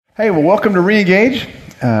Hey, well, welcome to Reengage.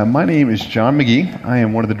 My name is John McGee. I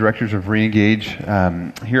am one of the directors of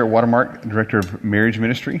Reengage here at Watermark, director of marriage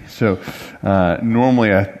ministry. So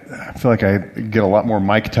normally I feel like I get a lot more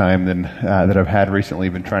mic time than that I've had recently.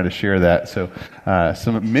 Been trying to share that. So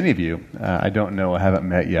many of you I don't know, I haven't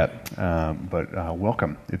met yet, but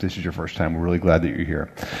welcome. If this is your first time, we're really glad that you're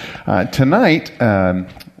here. Tonight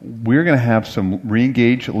we're going to have some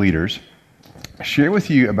Reengage leaders share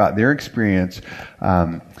with you about their experience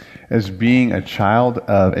as being a child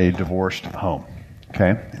of a divorced home.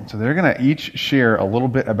 Okay? And so they're going to each share a little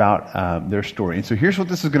bit about their story. And so here's what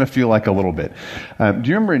this is going to feel like a little bit. Do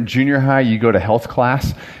you remember in junior high, you go to health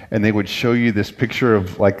class, and they would show you this picture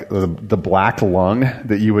of like the black lung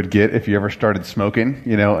that you would get if you ever started smoking,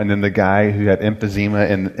 you know, and then the guy who had emphysema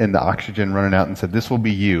and the oxygen running out and said, this will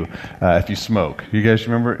be you if you smoke. You guys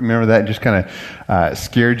remember that? It just kind of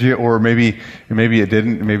scared you, or maybe it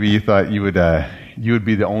didn't. Maybe you thought you would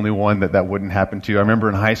be the only one that wouldn't happen to. I remember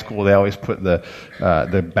in high school they always put the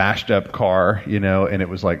bashed up car, you know, and it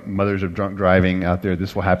was like mothers of drunk driving out there.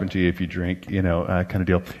 This will happen to you if you drink, you know, kind of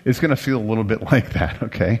deal. It's going to feel a little bit like that,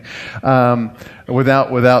 okay?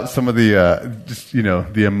 Without some of the just, you know,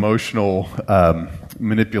 the emotional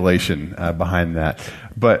manipulation behind that.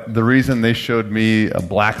 But the reason they showed me a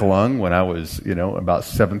black lung when I was, you know, about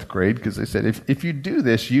 7th grade, because they said, if you do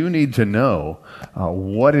this, you need to know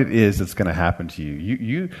what it is that's going to happen to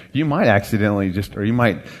you. You might accidentally you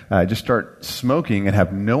might just start smoking and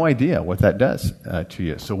have no idea what that does to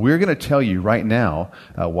you. So we're going to tell you right now,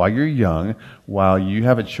 while you're young, while you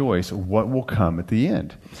have a choice, what will come at the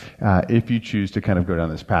end if you choose to kind of go down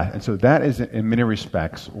this path. And so that is, in many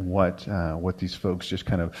respects, what these folks just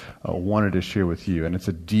kind of wanted to share with you. And it's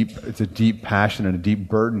a deep passion and a deep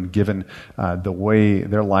burden, given the way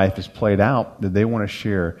their life is played out, that they want to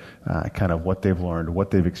share kind of what they've learned,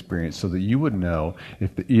 what they've experienced, so that you would know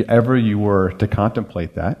if ever you were to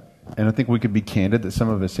contemplate that. And I think we could be candid that some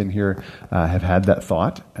of us in here have had that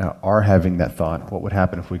thought, are having that thought. What would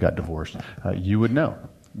happen if we got divorced? You would know.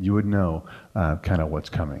 You would know kind of what's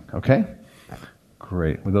coming. Okay?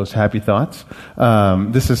 Great. With those happy thoughts,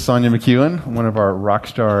 this is Sonia McEwen, one of our rock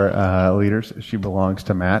star leaders. She belongs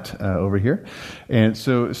to Matt over here. And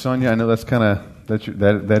so, Sonia, I know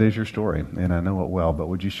that is your story, and I know it well. But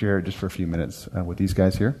would you share it just for a few minutes with these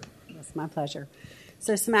guys here? It's my pleasure.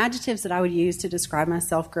 So some adjectives that I would use to describe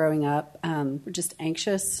myself growing up were just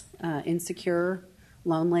anxious, insecure,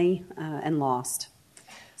 lonely, and lost.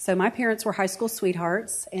 So my parents were high school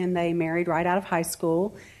sweethearts, and they married right out of high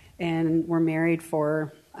school and were married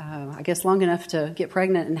for, I guess, long enough to get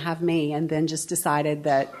pregnant and have me, and then just decided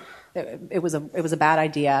that it was a bad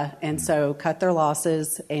idea, and so cut their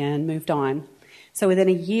losses and moved on. So within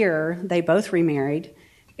a year, they both remarried.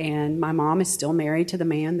 And my mom is still married to the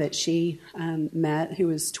man that she met, who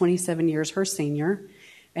was 27 years her senior.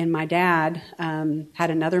 And my dad had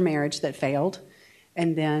another marriage that failed,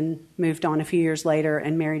 and then moved on a few years later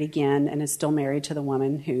and married again, and is still married to the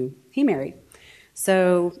woman who he married.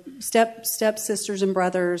 So step-sisters and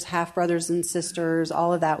brothers, half-brothers and sisters,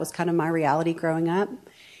 all of that was kind of my reality growing up.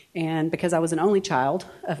 And because I was an only child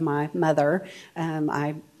of my mother,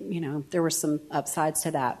 there were some upsides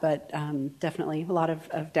to that, but definitely a lot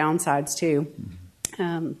of downsides too.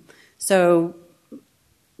 So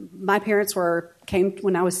my parents came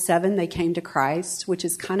when I was 7. They came to Christ, which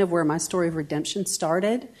is kind of where my story of redemption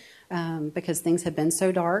started, because things had been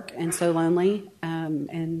so dark and so lonely.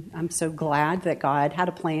 And I'm so glad that God had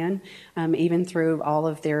a plan, even through all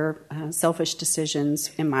of their selfish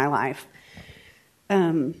decisions in my life.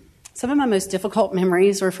 Some of my most difficult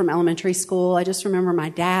memories were from elementary school. I just remember my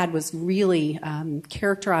dad was really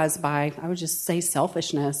characterized by, I would just say,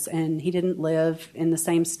 selfishness, and he didn't live in the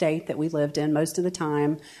same state that we lived in most of the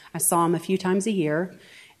time. I saw him a few times a year,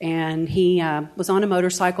 and he was on a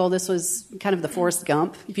motorcycle. This was kind of the Forrest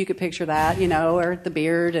Gump, if you could picture that, you know, or the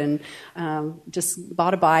beard, and just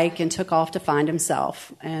bought a bike and took off to find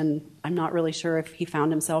himself. And I'm not really sure if he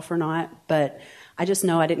found himself or not, but I just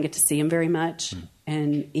know I didn't get to see him very much.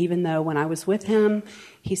 And even though when I was with him,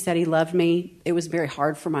 he said he loved me, it was very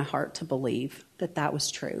hard for my heart to believe that was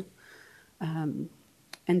true. And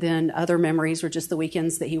then other memories were just the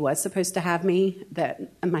weekends that he was supposed to have me, that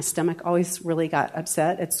my stomach always really got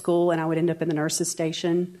upset at school, and I would end up in the nurse's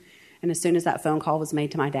station. And as soon as that phone call was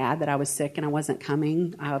made to my dad that I was sick and I wasn't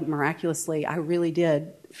coming, miraculously, I really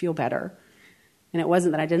did feel better. And it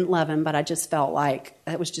wasn't that I didn't love him, but I just felt like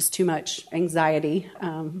it was just too much anxiety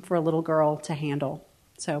for a little girl to handle.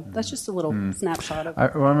 So that's just a little snapshot of it. I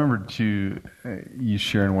remember you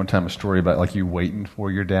sharing one time a story about like you waiting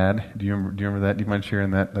for your dad. Do you remember that? Do you mind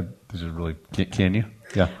sharing that? This is really, can you?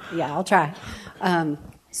 Yeah. Yeah, I'll try.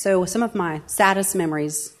 So some of my saddest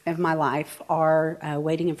memories of my life are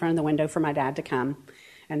waiting in front of the window for my dad to come.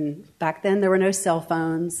 And back then there were no cell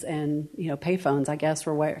phones, and pay phones, I guess,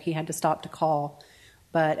 were where he had to stop to call.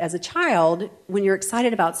 But as a child, when you're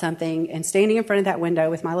excited about something and standing in front of that window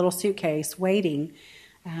with my little suitcase waiting,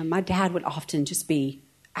 my dad would often just be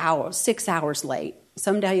 6 hours late.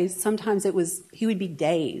 Sometimes he would be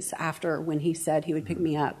days after when he said he would pick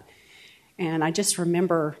me up. And I just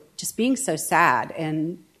remember just being so sad.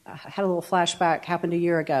 And I had a little flashback, happened a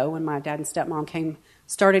year ago when my dad and stepmom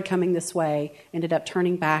started coming this way, ended up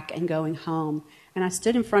turning back and going home. And I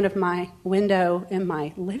stood in front of my window in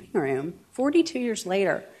my living room 42 years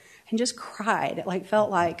later and just cried. It felt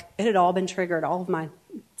like it had all been triggered. All of my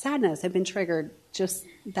sadness had been triggered just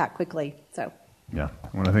that quickly. So, yeah,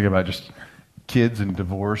 when I think about just kids and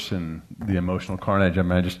divorce and the emotional carnage,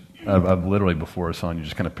 I've literally before I saw you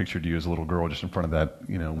just kind of pictured you as a little girl just in front of that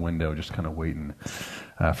window, just kind of waiting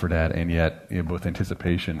for Dad, and yet both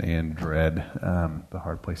anticipation and dread, the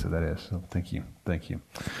hard place that is. So thank you.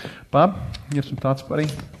 Bob, you have some thoughts, buddy?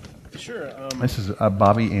 Sure. This is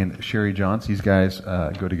Bobby and Sherry Johns. These guys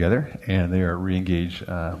go together, and they are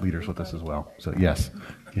Reengage leaders with us as well. So yes,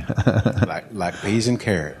 like peas and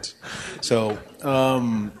carrots. So.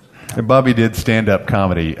 And Bobby did stand-up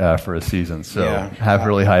comedy for a season, so have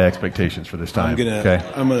really high expectations for this time. Yeah,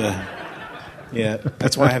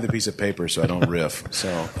 that's why I have the piece of paper so I don't riff. So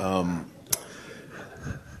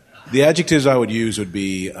the adjectives I would use would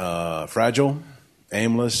be fragile,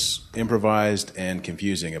 aimless, improvised, and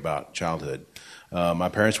confusing about childhood. My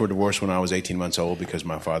parents were divorced when I was 18 months old because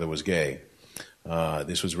my father was gay.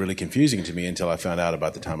 This was really confusing to me until I found out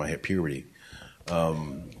about the time I hit puberty.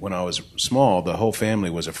 When I was small, the whole family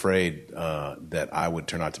was afraid that I would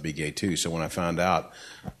turn out to be gay too. So when I found out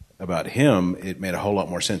about him, it made a whole lot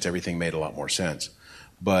more sense. Everything made a lot more sense.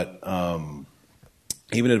 But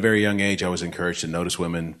even at a very young age, I was encouraged to notice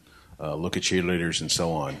women, look at cheerleaders, and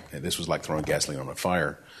so on. And this was like throwing gasoline on a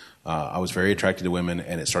fire. I was very attracted to women,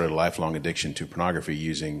 and it started a lifelong addiction to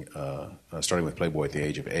pornography starting with Playboy at the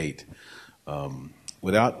age of 8.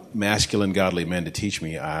 Without masculine, godly men to teach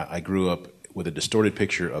me, I grew up with a distorted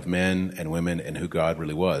picture of men and women and who God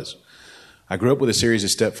really was. I grew up with a series of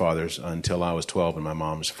stepfathers until I was 12, and my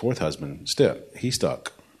mom's fourth husband, he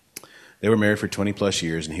stuck. They were married for 20-plus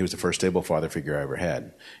years, and he was the first stable father figure I ever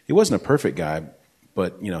had. He wasn't a perfect guy,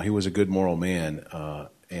 but he was a good moral man,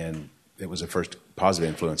 and it was the first positive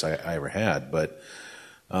influence I ever had. But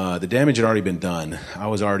the damage had already been done. I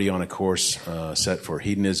was already on a course set for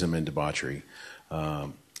hedonism and debauchery.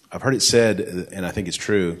 I've heard it said, and I think it's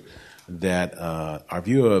true, that our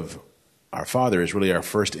view of our Father is really our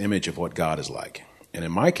first image of what God is like. And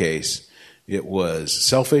in my case, it was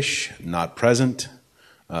selfish, not present,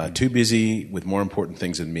 too busy with more important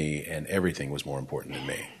things than me, and everything was more important than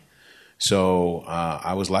me. So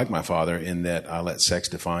I was like my father in that I let sex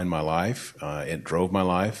define my life. It drove my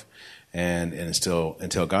life, and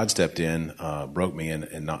until God stepped in, broke me,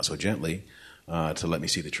 and not so gently, to let me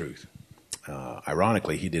see the truth.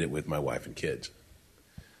 Ironically, he did it with my wife and kids.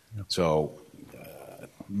 So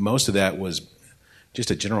most of that was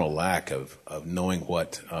just a general lack of knowing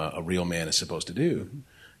what a real man is supposed to do.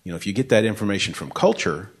 If you get that information from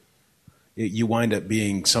culture, you wind up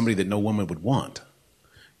being somebody that no woman would want.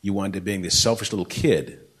 You wind up being this selfish little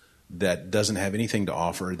kid that doesn't have anything to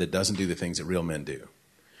offer, that doesn't do the things that real men do.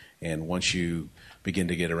 And once you begin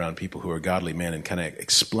to get around people who are godly men and kind of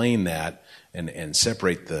explain that and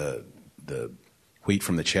separate the wheat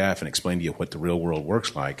from the chaff and explain to you what the real world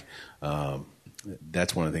works like,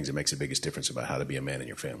 that's one of the things that makes the biggest difference about how to be a man in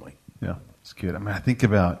your family. Yeah, it's good. I think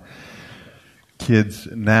about kids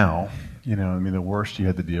now, the worst you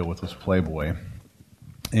had to deal with was Playboy.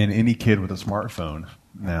 And any kid with a smartphone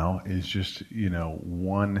now is just,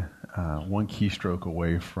 one keystroke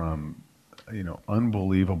away from,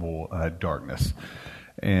 unbelievable darkness.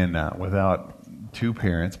 And without two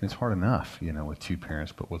parents, it's hard enough, with two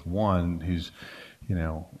parents, but with one who's,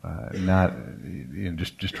 not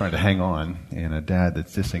just trying to hang on, and a dad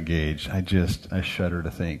that's disengaged, I shudder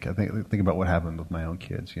to think. I think about what happened with my own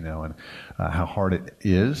kids, and how hard it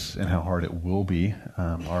is and how hard it will be.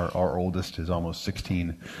 Our oldest is almost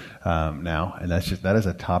 16 now, and that is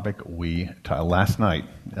a topic last night.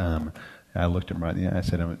 I looked at him right in the eye. I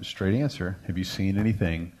said, straight answer. Have you seen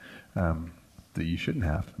anything that you shouldn't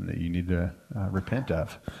have, and that you need to repent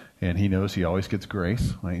of? And he knows he always gets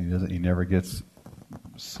grace. He never gets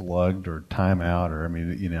slugged or time out, or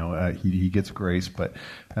he gets grace. But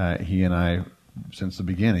he and I, since the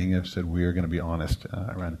beginning, have said we are going to be honest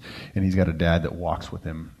around. And he's got a dad that walks with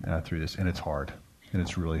him through this, and it's hard, and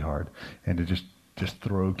it's really hard. And to just just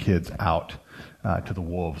throw kids out to the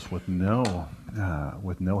wolves with no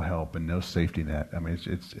help and no safety net. I mean,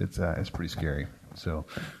 it's pretty scary. So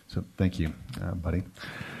thank you, buddy.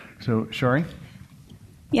 So Shari?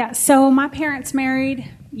 Yeah, so my parents married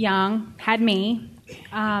young, had me.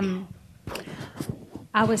 I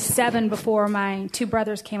was 7 before my 2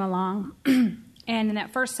 brothers came along. And in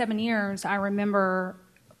that first 7 years, I remember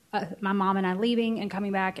my mom and I leaving and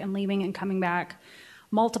coming back and leaving and coming back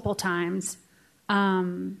multiple times.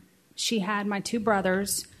 She had my 2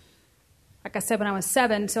 brothers, like I said, when I was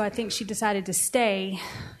 7, so I think she decided to stay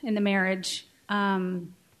in the marriage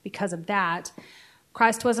because of that.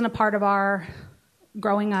 Christ wasn't a part of our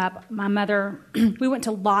growing up. My mother, we went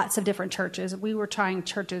to lots of different churches. We were trying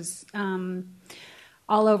churches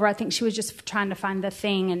all over. I think she was just trying to find the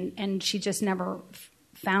thing, and she just never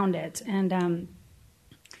found it. And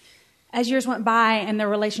as years went by and the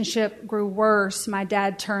relationship grew worse, my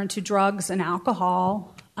dad turned to drugs and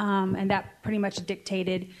alcohol, and that pretty much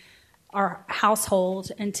dictated our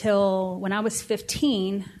household until when I was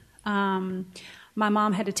 15. My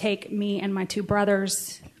mom had to take me and my 2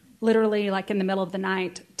 brothers literally like in the middle of the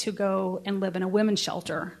night to go and live in a women's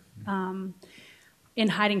shelter in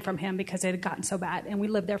hiding from him because it had gotten so bad. And we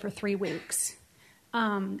lived there for 3 weeks.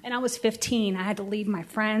 And I was 15. I had to leave my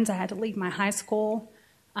friends. I had to leave my high school.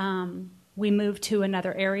 We moved to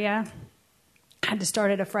another area. I had to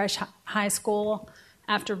start at a fresh high school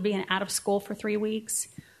after being out of school for 3 weeks.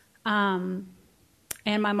 And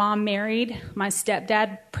my mom married my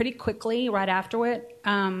stepdad pretty quickly right after it.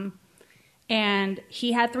 And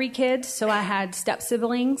he had 3 kids, so I had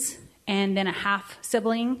step-siblings and then a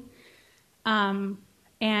half-sibling.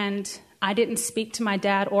 And I didn't speak to my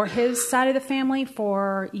dad or his side of the family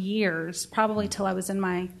for years, probably till I was in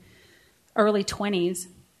my early 20s.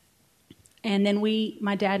 And then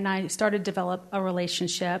my dad and I started to develop a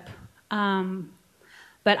relationship.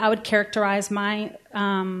 But I would characterize my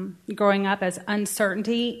growing up as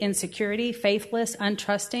uncertainty, insecurity, faithless,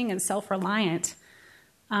 untrusting, and self-reliant.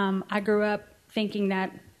 I grew up thinking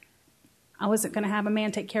that I wasn't going to have a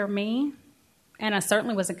man take care of me, and I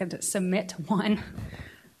certainly wasn't going to submit to one.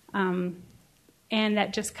 And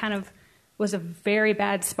that just kind of was a very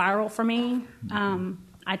bad spiral for me.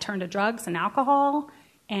 I turned to drugs and alcohol,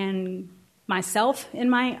 and myself in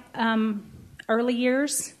my early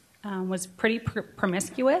years was pretty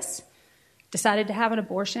promiscuous, decided to have an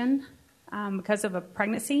abortion because of a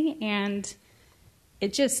pregnancy, and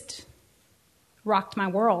it just rocked my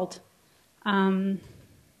world.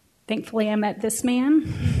 Thankfully, I met this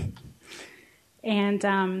man, and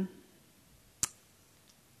our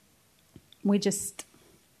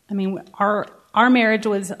marriage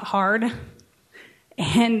was hard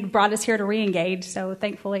and brought us here to Reengage, so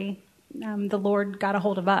thankfully the Lord got a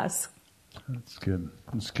hold of us. That's good.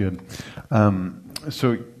 That's good.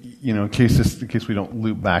 So, in case we don't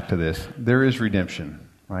loop back to this, there is redemption,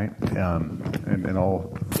 right? And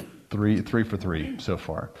all three for three so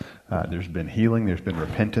far. There's been healing. There's been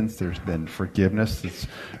repentance. There's been forgiveness that's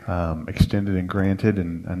extended and granted.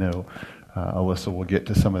 And I know Alyssa will get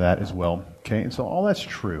to some of that as well. Okay, and so all that's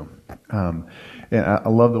true. And I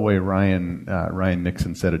love the way Ryan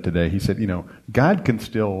Nixon said it today. He said, God can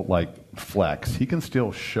still flex. He can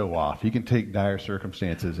still show off. He can take dire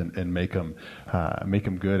circumstances and make them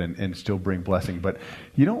good and still bring blessing. But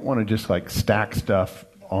you don't want to just stack stuff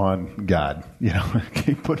on God,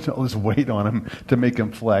 keep putting all this weight on him to make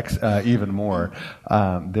him flex even more.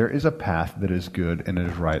 There is a path that is good and it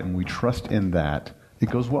is right, and we trust in that. It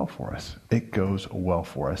goes well for us. It goes well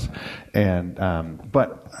for us. And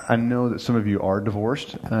but I know that some of you are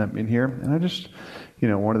divorced in here, and I just,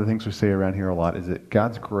 one of the things we say around here a lot is that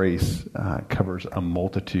God's grace covers a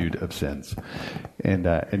multitude of sins,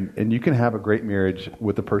 and you can have a great marriage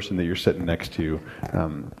with the person that you're sitting next to.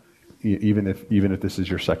 Even if this is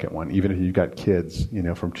your second one, even if you've got kids,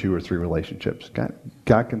 from 2 or 3 relationships,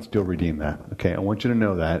 God can still redeem that. Okay, I want you to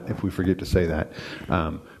know that if we forget to say that.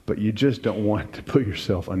 But you just don't want to put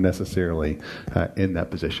yourself unnecessarily in that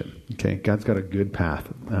position. Okay, God's got a good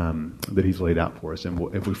path that He's laid out for us,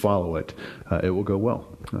 and if we follow it, it will go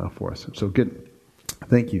well for us. So good.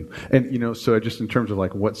 Thank you. And, so just in terms of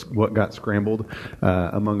what got scrambled,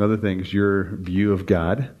 among other things, your view of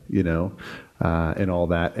God, and all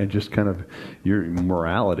that, and just kind of your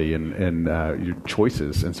morality and your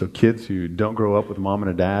choices. And so kids who don't grow up with mom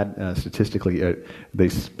and a dad, statistically, they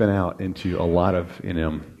spin out into a lot of,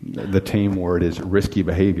 the tame word is risky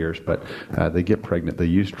behaviors, but they get pregnant, they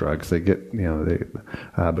use drugs, they get,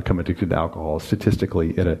 they become addicted to alcohol,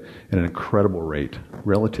 statistically at an incredible rate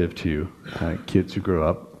relative to kids who grow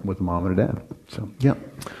up with mom and a dad. So, yeah.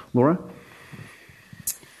 Laura?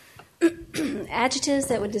 Adjectives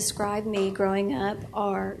that would describe me growing up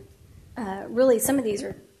are really, some of these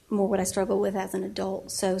are more what I struggle with as an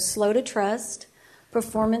adult. So slow to trust,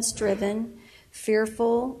 performance-driven,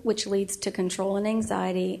 fearful, which leads to control and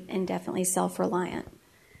anxiety, and definitely self-reliant.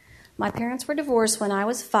 My parents were divorced when I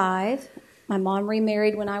was 5. My mom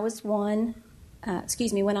remarried when I was 11,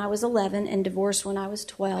 and divorced when I was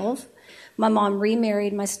 12. My mom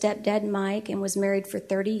remarried my stepdad, Mike, and was married for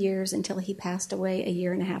 30 years until he passed away a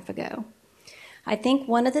year and a half ago. I think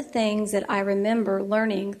one of the things that I remember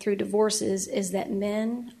learning through divorces is that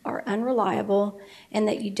men are unreliable and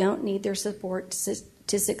that you don't need their support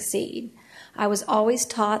to succeed. I was always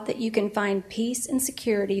taught that you can find peace and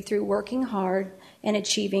security through working hard and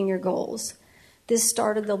achieving your goals. This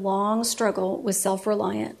started the long struggle with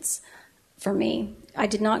self-reliance for me. I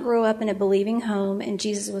did not grow up in a believing home, and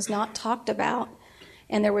Jesus was not talked about,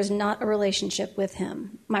 and there was not a relationship with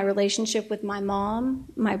him. My relationship with my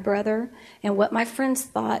mom, my brother, and what my friends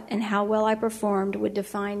thought and how well I performed would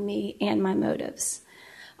define me and my motives.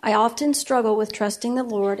 I often struggle with trusting the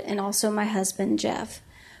Lord and also my husband, Jeff.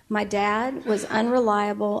 My dad was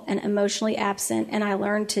unreliable and emotionally absent, and I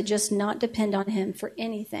learned to just not depend on him for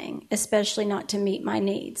anything, especially not to meet my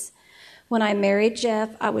needs. When I married Jeff,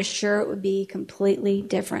 I was sure it would be completely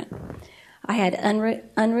different. I had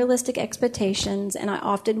unrealistic expectations, and I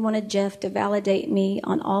often wanted Jeff to validate me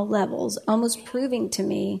on all levels, almost proving to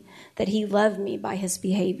me that he loved me by his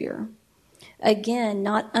behavior. Again,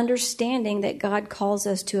 not understanding that God calls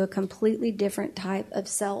us to a completely different type of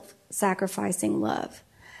self-sacrificing love.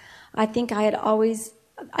 I think I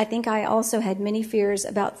also had many fears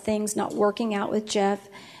about things not working out with Jeff,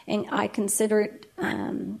 and I considered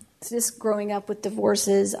just growing up with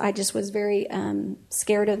divorces, I just was very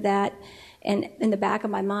scared of that, and in the back of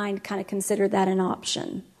my mind kind of considered that an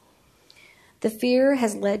option. The fear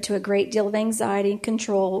has led to a great deal of anxiety and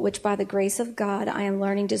control, which by the grace of God I am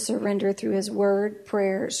learning to surrender through his word,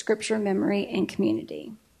 prayer, scripture memory, and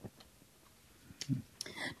community.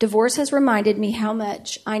 Divorce has reminded me how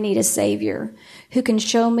much I need a Savior who can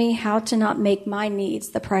show me how to not make my needs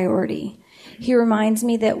the priority. He reminds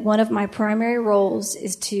me that one of my primary roles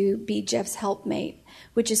is to be Jeff's helpmate,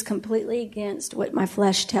 which is completely against what my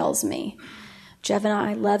flesh tells me. Jeff and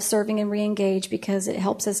I love serving and Reengage because it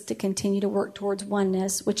helps us to continue to work towards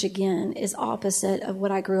oneness, which again is opposite of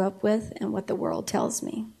what I grew up with and what the world tells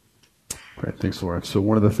me. Great. Thanks, Laura. So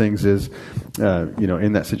one of the things is,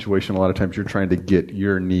 in that situation, a lot of times you're trying to get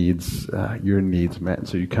your needs met. And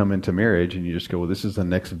so you come into marriage and you just go, well, this is the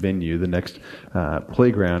next venue, the next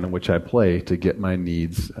playground in which I play to get my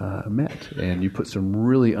needs met. And you put some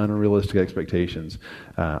really unrealistic expectations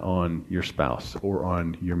on your spouse or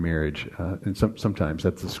on your marriage. And sometimes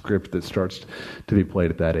that's the script that starts to be played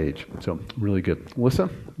at that age. So really good. Melissa,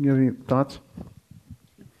 you have any thoughts?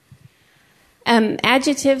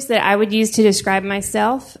 Adjectives that I would use to describe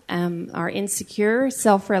myself are insecure,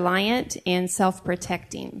 self-reliant, and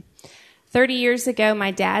self-protecting. 30 years ago,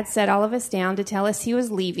 my dad set all of us down to tell us he was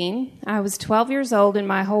leaving. I was 12 years old, and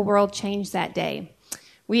my whole world changed that day.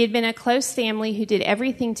 We had been a close family who did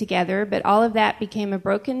everything together, but all of that became a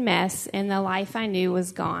broken mess, and the life I knew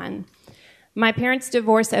was gone. My parents'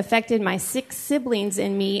 divorce affected my 6 siblings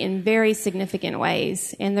and me in very significant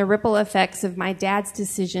ways, and the ripple effects of my dad's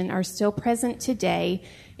decision are still present today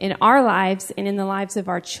in our lives and in the lives of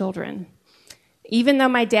our children. Even though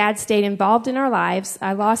my dad stayed involved in our lives,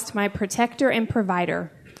 I lost my protector and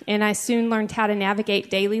provider, and I soon learned how to navigate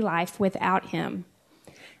daily life without him.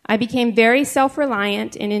 I became very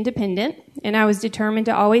self-reliant and independent, and I was determined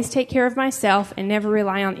to always take care of myself and never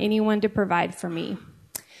rely on anyone to provide for me.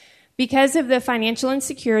 Because of the financial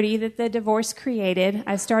insecurity that the divorce created,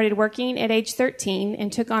 I started working at age 13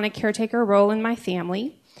 and took on a caretaker role in my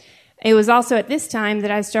family. It was also at this time that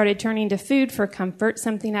I started turning to food for comfort,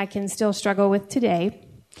 something I can still struggle with today.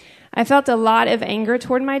 I felt a lot of anger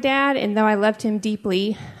toward my dad, and though I loved him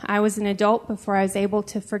deeply, I was an adult before I was able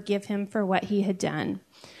to forgive him for what he had done.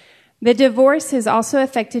 The divorce has also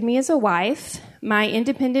affected me as a wife. My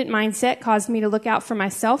independent mindset caused me to look out for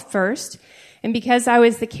myself first, and because I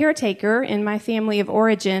was the caretaker in my family of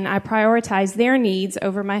origin, I prioritized their needs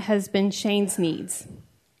over my husband Shane's needs.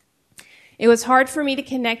 It was hard for me to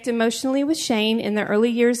connect emotionally with Shane in the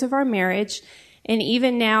early years of our marriage, and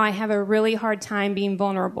even now I have a really hard time being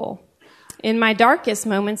vulnerable. In my darkest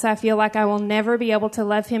moments, I feel like I will never be able to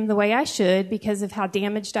love him the way I should because of how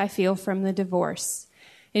damaged I feel from the divorce.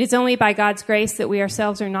 It is only by God's grace that we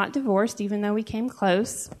ourselves are not divorced, even though we came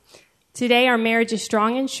close. Today, our marriage is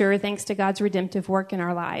strong and sure thanks to God's redemptive work in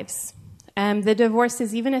our lives. The divorce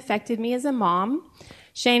has even affected me as a mom.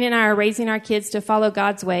 Shane and I are raising our kids to follow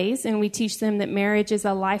God's ways, and we teach them that marriage is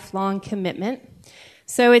a lifelong commitment.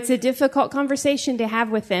 So it's a difficult conversation to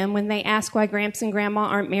have with them when they ask why Gramps and Grandma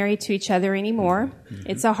aren't married to each other anymore.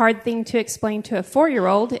 It's a hard thing to explain to a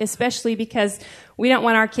 4-year-old, especially because we don't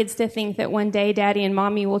want our kids to think that one day Daddy and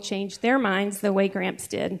Mommy will change their minds the way Gramps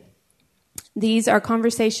did. These are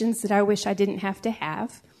conversations that I wish I didn't have to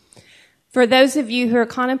have. For those of you who are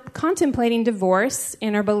contemplating divorce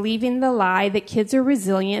and are believing the lie that kids are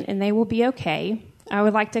resilient and they will be okay, I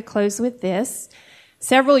would like to close with this.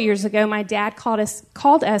 Several years ago, my dad called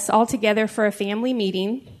us all together for a family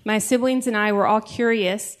meeting. My siblings and I were all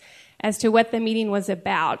curious as to what the meeting was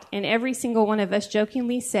about, and every single one of us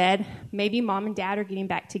jokingly said, maybe Mom and Dad are getting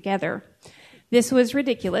back together. This was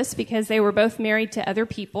ridiculous because they were both married to other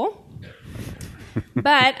people.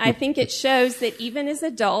 But I think it shows that even as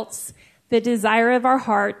adults, the desire of our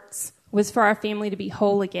hearts was for our family to be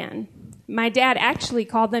whole again. My dad actually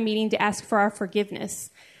called the meeting to ask for our forgiveness.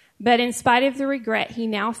 But in spite of the regret he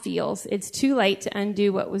now feels, it's too late to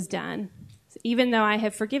undo what was done. Even though I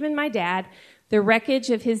have forgiven my dad, the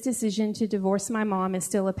wreckage of his decision to divorce my mom is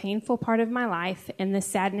still a painful part of my life, and the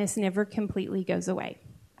sadness never completely goes away.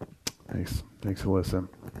 Thanks, Alyssa.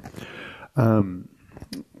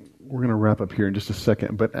 We're going to wrap up here in just a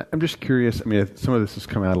second, but I'm just curious. I mean, some of this has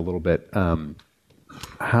come out a little bit.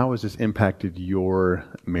 How has this impacted your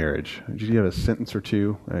marriage? Did you have a sentence or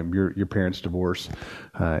two? Your parents' divorce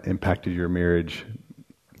impacted your marriage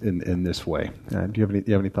in this way. Do you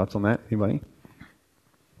have any thoughts on that? Anybody?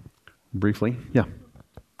 Briefly, yeah.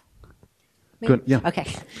 Good. Yeah. Okay.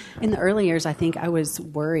 In the early years, I think I was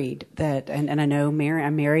worried that, and I know I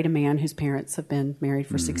married a man whose parents have been married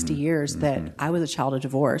for 60 years, that I was a child of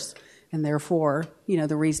divorce. And therefore,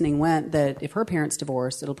 the reasoning went that if her parents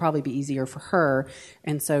divorce, it'll probably be easier for her.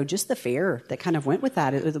 And so just the fear that kind of went with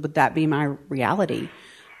that, would that be my reality?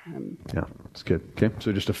 Yeah, that's good. Okay,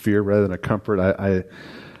 so just a fear rather than a comfort.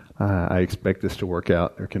 I expect this to work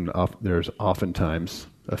out. There's oftentimes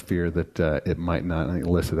a fear that it might not. I think,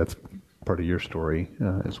 Alyssa, that's part of your story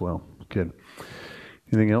as well. Good.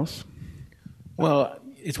 Anything else? Well,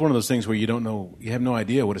 it's one of those things where you don't know, you have no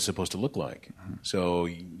idea what it's supposed to look like. So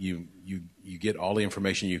you get all the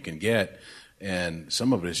information you can get, and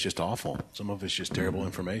some of it is just awful. Some of it's just terrible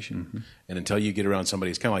information. And until you get around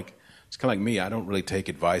somebody, it's kind of like me. I don't really take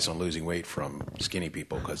advice on losing weight from skinny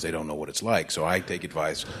people because they don't know what it's like. So I take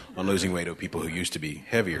advice on losing weight of people who used to be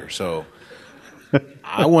heavier. So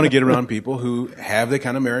I want to get around people who have the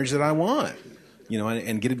kind of marriage that I want,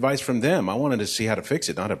 and get advice from them. I wanted to see how to fix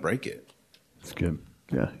it, not how to break it. That's good.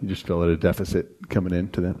 Yeah, you just feel at a deficit coming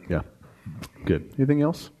into that. Yeah, good. Anything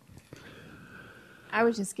else? I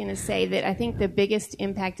was just going to say that I think the biggest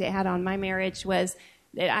impact it had on my marriage was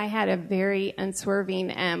that I had a very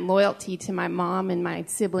unswerving loyalty to my mom and my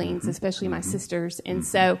siblings, especially my sisters. And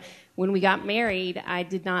so when we got married, I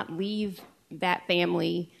did not leave that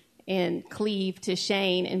family and cleave to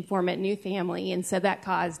Shane and form a new family. And so that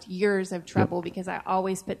caused years of trouble because I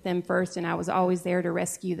always put them first and I was always there to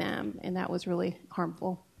rescue them. And that was really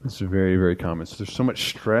harmful. This is very, very common. So there's so much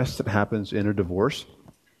stress that happens in a divorce.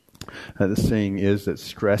 The saying is that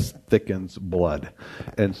stress thickens blood.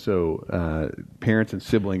 And so parents and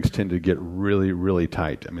siblings tend to get really, really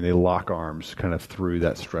tight. I mean, they lock arms kind of through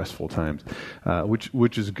that stressful times,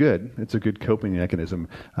 which is good. It's a good coping mechanism.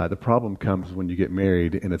 The problem comes when you get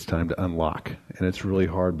married and it's time to unlock. And it's really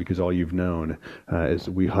hard because all you've known is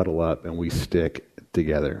we huddle up and we stick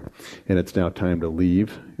together. And it's now time to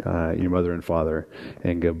leave your mother and father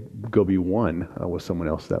and go be one with someone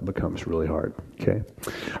else. That becomes really hard. Okay?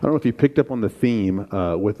 I don't know if you picked up on the theme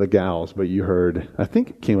with the gals, but you heard, I think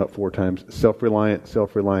it came up 4 times, self-reliant,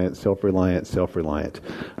 self-reliant, self-reliant, self-reliant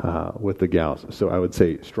with the gals. So I would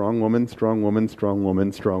say strong woman, strong woman, strong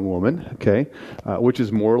woman, strong woman, okay? Which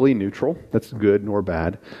is morally neutral. That's good nor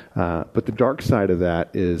bad. But the dark side of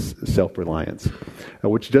that is self-reliance,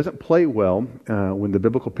 which doesn't play well when the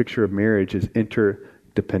biblical picture of marriage is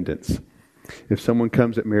interdependence. If someone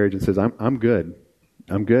comes at marriage and says, I'm good.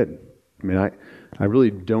 I mean, I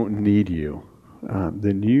really don't need you.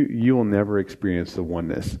 Then you will never experience the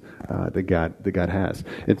oneness that God has.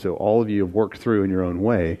 And so all of you have worked through in your own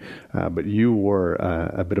way, but you were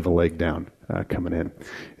a bit of a leg down coming in.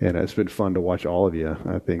 And it's been fun to watch all of you.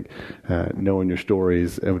 I think knowing your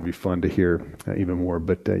stories, it would be fun to hear even more.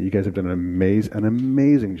 But you guys have done an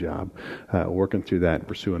amazing job working through that and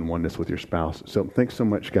pursuing oneness with your spouse. So thanks so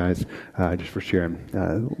much, guys, just for sharing.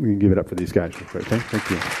 We can give it up for these guys real quick. Okay? Thank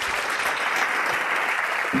you.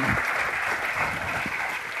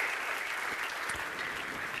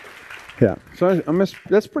 Yeah, so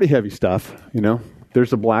that's pretty heavy stuff,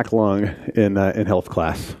 There's a black lung in health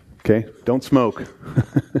class, okay? Don't smoke.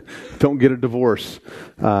 Don't get a divorce.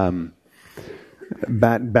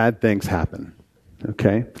 Bad things happen.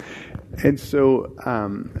 Okay? And so,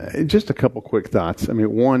 just a couple quick thoughts. I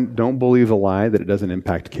mean, one, don't believe the lie that it doesn't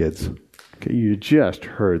impact kids. Okay, you just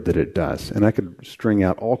heard that it does. And I could string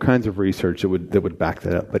out all kinds of research that would back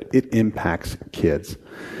that up, but it impacts kids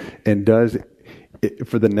and does it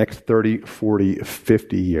for the next 30, 40,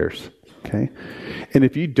 50 years. Okay? And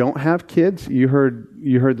if you don't have kids, you heard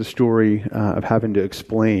the story of having to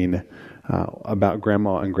explain about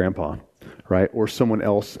grandma and grandpa, right? Or someone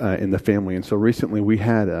else in the family. And so recently we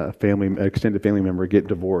had an extended family member get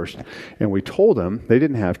divorced. And we told them, they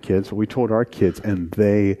didn't have kids, but we told our kids, and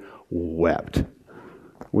they wept.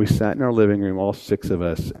 We sat in our living room, all 6 of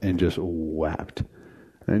us, and just wept.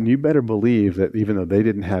 And you better believe that even though they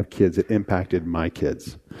didn't have kids, it impacted my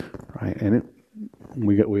kids, right? And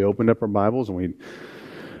we opened up our Bibles and we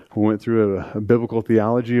went through a biblical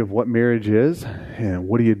theology of what marriage is and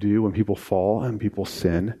what do you do when people fall and people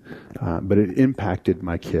sin. But it impacted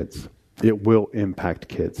my kids. It will impact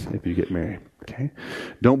kids if you get married. Okay?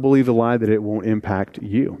 Don't believe the lie that it won't impact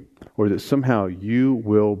you or that somehow you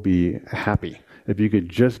will be happy if you could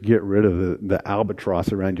just get rid of the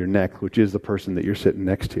albatross around your neck, which is the person that you're sitting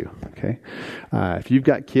next to. Okay? If you've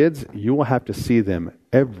got kids, you will have to see them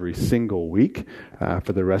every single week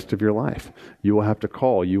for the rest of your life. You will have to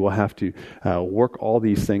call. You will have to work all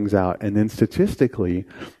these things out. And then statistically,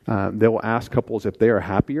 they will ask couples if they are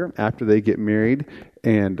happier after they get married.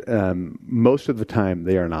 And most of the time,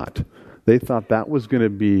 they are not. They thought that was going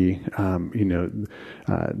to be,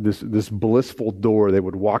 this blissful door they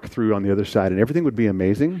would walk through on the other side, and everything would be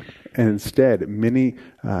amazing. And instead, many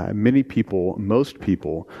people, most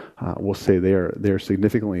people, will say they're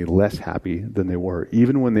significantly less happy than they were,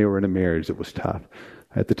 even when they were in a marriage that was tough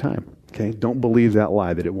at the time. Okay, don't believe that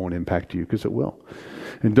lie that it won't impact you, because it will,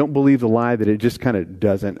 and don't believe the lie that it just kind of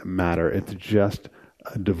doesn't matter. It's just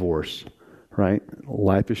a divorce. Right?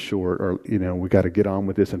 Life is short, or, we got to get on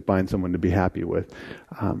with this and find someone to be happy with.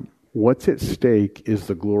 What's at stake is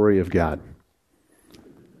the glory of God.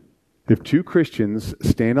 If 2 Christians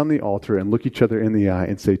stand on the altar and look each other in the eye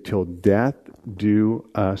and say, "Till death do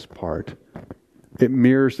us part," it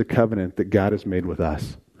mirrors the covenant that God has made with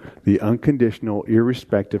us. The unconditional,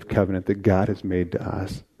 irrespective covenant that God has made to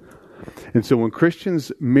us. And so when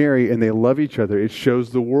Christians marry and they love each other, it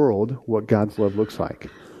shows the world what God's love looks like.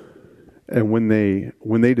 And when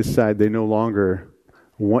they decide they no longer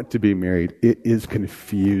want to be married, it is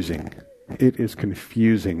confusing. It is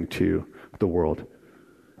confusing to the world.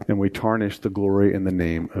 And we tarnish the glory and the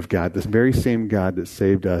name of God, this very same God that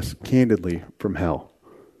saved us candidly from hell.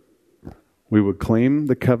 We would claim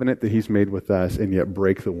the covenant that He's made with us and yet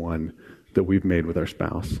break the one that we've made with our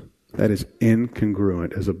spouse. That is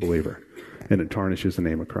incongruent as a believer, and it tarnishes the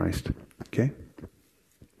name of Christ. Okay?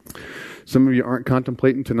 Some of you aren't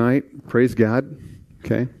contemplating tonight. Praise God.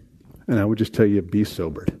 Okay? And I would just tell you, be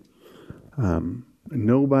sobered.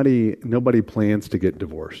 Nobody plans to get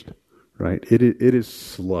divorced, right? It is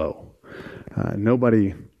slow.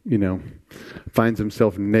 Nobody, finds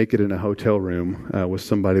himself naked in a hotel room with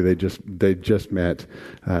somebody they just met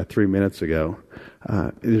 3 minutes ago.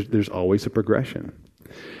 There's always a progression.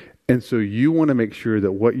 And so you want to make sure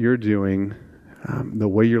that what you're doing, the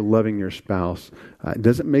way you're loving your spouse,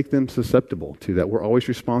 doesn't make them susceptible to that. We're always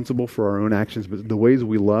responsible for our own actions, but the ways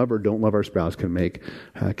we love or don't love our spouse can make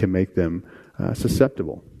them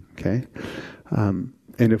susceptible. Okay, and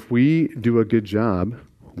if we do a good job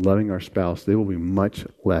loving our spouse, they will be much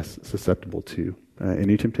less susceptible to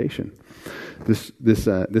any temptation. This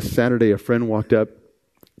Saturday, a friend walked up,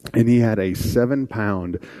 and he had a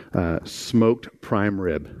 7-pound smoked prime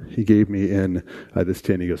rib. He gave me in this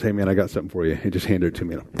tin. He goes, "Hey man, I got something for you." He just handed it to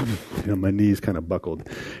me. My knees kind of buckled,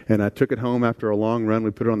 and I took it home after a long run.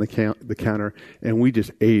 We put it on the counter, and we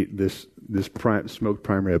just ate this smoked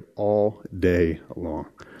prime rib all day long.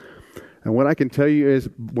 And what I can tell you is,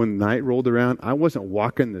 when night rolled around, I wasn't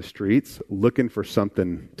walking the streets looking for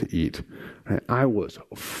something to eat. Right? I was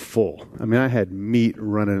full. I mean, I had meat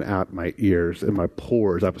running out my ears and my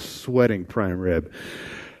pores. I was sweating prime rib.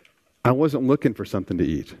 I wasn't looking for something to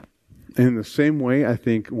eat. And in the same way, I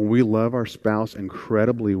think when we love our spouse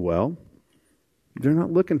incredibly well, they're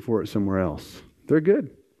not looking for it somewhere else. They're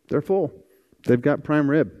good. They're full. They've got prime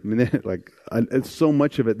rib. I mean, it's so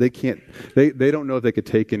much of it they don't know if they could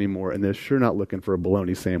take anymore, and they're sure not looking for a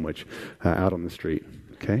bologna sandwich out on the street.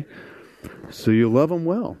 Okay, so you love them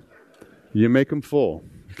well, you make them full.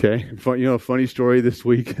 Okay, funny story this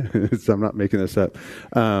week. So I'm not making this up.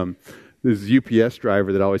 This UPS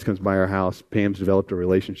driver that always comes by our house, Pam's developed a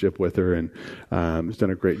relationship with her, and has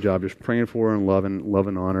done a great job just praying for her and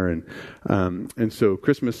loving on her. And so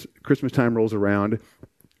Christmas time rolls around.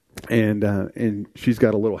 And she's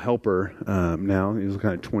got a little helper now. He's a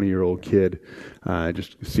kind of 20-year-old kid,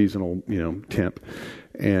 just seasonal, temp.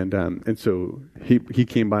 And so he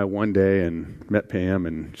came by one day and met Pam,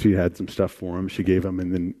 and she had some stuff for him. She gave him,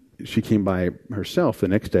 and then she came by herself the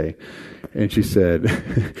next day, and she said,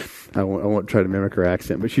 I won't try to mimic her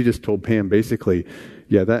accent, but she just told Pam basically,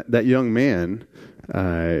 yeah, that young man,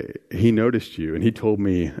 he noticed you, and he told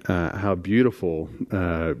me how beautiful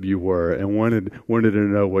you were, and wanted to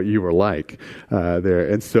know what you were like there.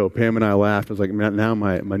 And so Pam and I laughed. I was like, now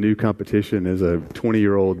my new competition is a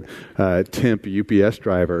 20-year-old temp UPS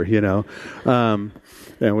driver, and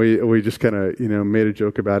we just kind of made a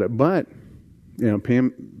joke about it. But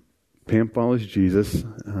Pam follows Jesus.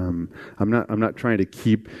 I'm not trying to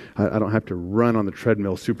keep. I don't have to run on the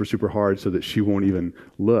treadmill super, super hard so that she won't even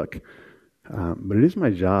look. But it is my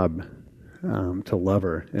job to love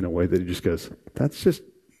her in a way that it just goes, that's just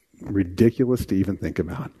ridiculous to even think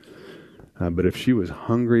about. But if she was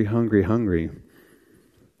hungry,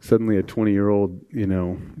 suddenly a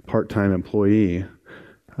 20-year-old, part-time employee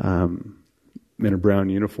in a brown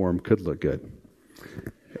uniform could look good.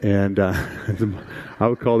 And I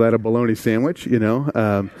would call that a bologna sandwich,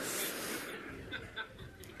 But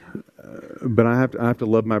I have to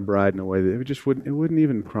love my bride in a way that it wouldn't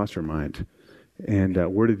even cross her mind. And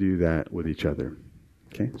we're to do that with each other.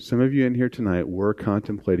 Okay? Some of you in here tonight were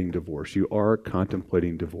contemplating divorce. You are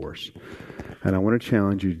contemplating divorce. And I want to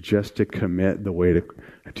challenge you just to commit the way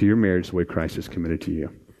to your marriage the way Christ has committed to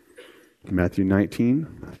you. Matthew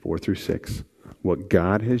 19, 4-6. What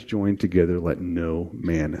God has joined together, let no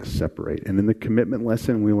man separate. And in the commitment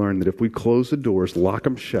lesson, we learned that if we close the doors, lock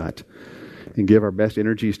them shut, and give our best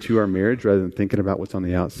energies to our marriage rather than thinking about what's on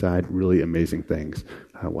the outside, really amazing things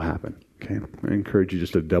will happen. Okay? I encourage you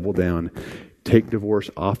just to double down. Take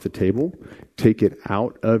divorce off the table. Take it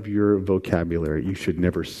out of your vocabulary. You should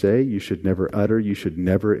never say, you should never utter, you should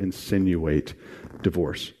never insinuate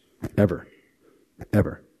divorce. Ever.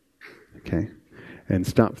 Ever. Okay? And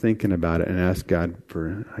stop thinking about it and ask God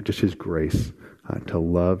for just His grace to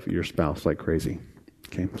love your spouse like crazy.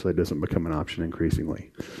 Okay? So it doesn't become an option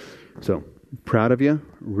increasingly. So, proud of you.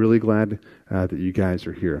 Really glad that you guys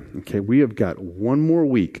are here. Okay, we have got one more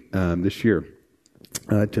week this year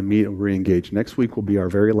to meet and re-engage. Next week will be our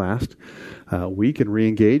very last week and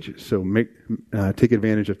re-engage. So take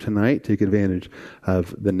advantage of tonight. Take advantage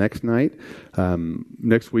of the next night.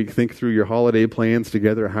 Next week, think through your holiday plans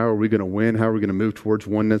together. How are we going to win? How are we going to move towards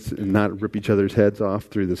oneness and not rip each other's heads off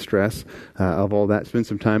through the stress of all that? Spend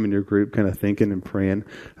some time in your group kind of thinking and praying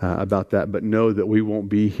about that. But know that we won't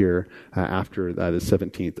be here after the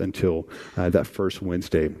 17th until that first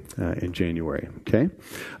Wednesday in January. Okay?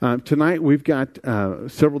 Tonight, we've got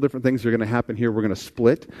several different things that are going to happen here. We're going to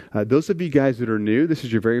split. Those of you guys that are new, this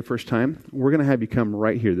is your very first time, we're going to have you come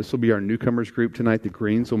right here. This will be our newcomers group tonight. The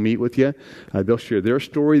Greens will meet with you. They'll share their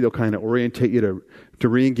story. They'll kind of orientate you to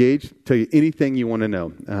re-engage, tell you anything you want to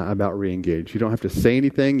know about re-engage. You don't have to say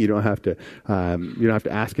anything. You don't have to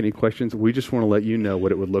ask any questions. We just want to let you know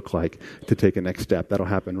what it would look like to take a next step. That'll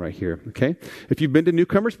happen right here. Okay? If you've been to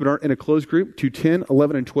newcomers but aren't in a closed group, 210,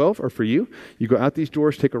 11, and 12 are for you. You go out these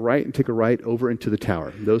doors, take a right over into the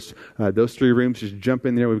tower. Those three rooms, just jump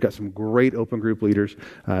in there. We've got some great open group leaders.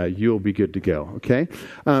 You'll be good to go. Okay?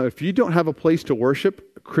 If you don't have a place to worship,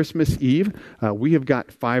 Christmas Eve, we have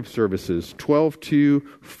got 5 services, 12, 2,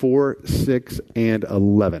 4, 6, and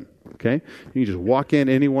 11. Okay? You can just walk in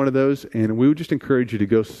any one of those, and we would just encourage you to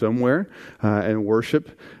go somewhere and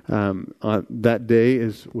worship that day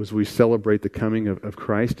as we celebrate the coming of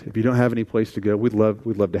Christ. If you don't have any place to go, we'd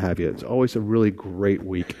love to have you. It's always a really great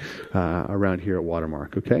week around here at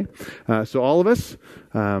Watermark. Okay? So all of us,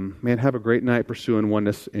 have a great night pursuing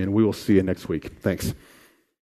oneness, and we will see you next week. Thanks.